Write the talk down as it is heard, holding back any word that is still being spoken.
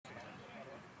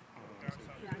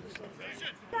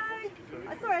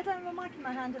I don't have a mic in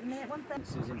my hand at the minute. One second.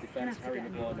 This is in defence. Harry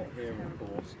Maguire not here, of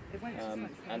course,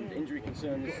 and injury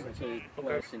concerns to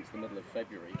players since the middle of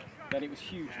February. Then it was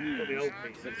huge news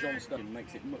that John Stones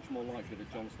makes it much more likely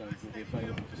that John Stones will be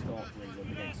available to start for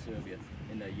England against Serbia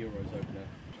in their Euros opener.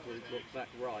 We'll look back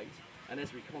right, and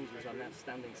Ezri Konsa has had an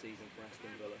outstanding season for Aston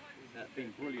Villa.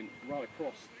 Been brilliant right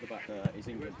across the back. His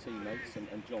England teammates and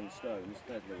John Stones.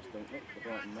 There's Lewis Dunkley, the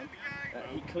Brighton man.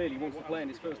 He clearly wants to play in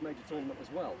his first major tournament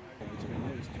as well. Between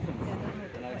Lewis Dunkley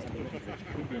and Alexander-Arnold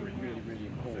could be really, really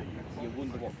important. You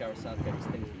wonder what Gareth Southgate is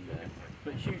thinking there.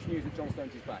 But huge news that John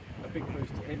Stones is back. A big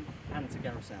boost to him and to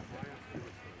Gareth Southgate.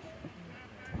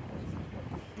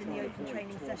 In the open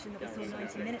training session that we saw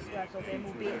 90 minutes worth of him,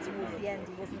 albeit towards the end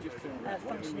he wasn't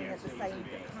functioning at the same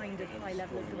kind of high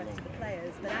level as the rest of the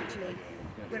players, but actually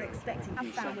we're expecting,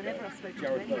 I've found whenever I've spoken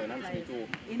to any of the players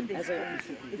in this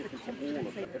group, is the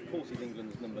confidence they... Of course he's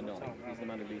England's number 9, he's the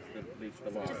man who leads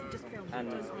the line,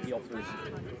 and he offers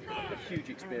a huge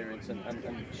experience and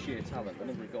sheer talent. The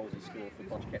number of goals he scored for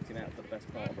Budge kept him out for the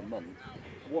best part of a month.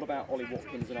 What about Ollie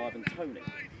Watkins and Ivan Toney?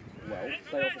 Well,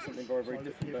 they offer something very, very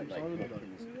different, don't they,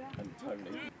 Watkins and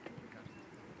Toney.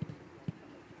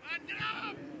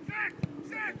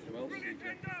 Who else?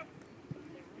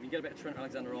 You can get a bit of Trent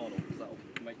Alexander-Arnold, because that'll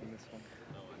make him this one.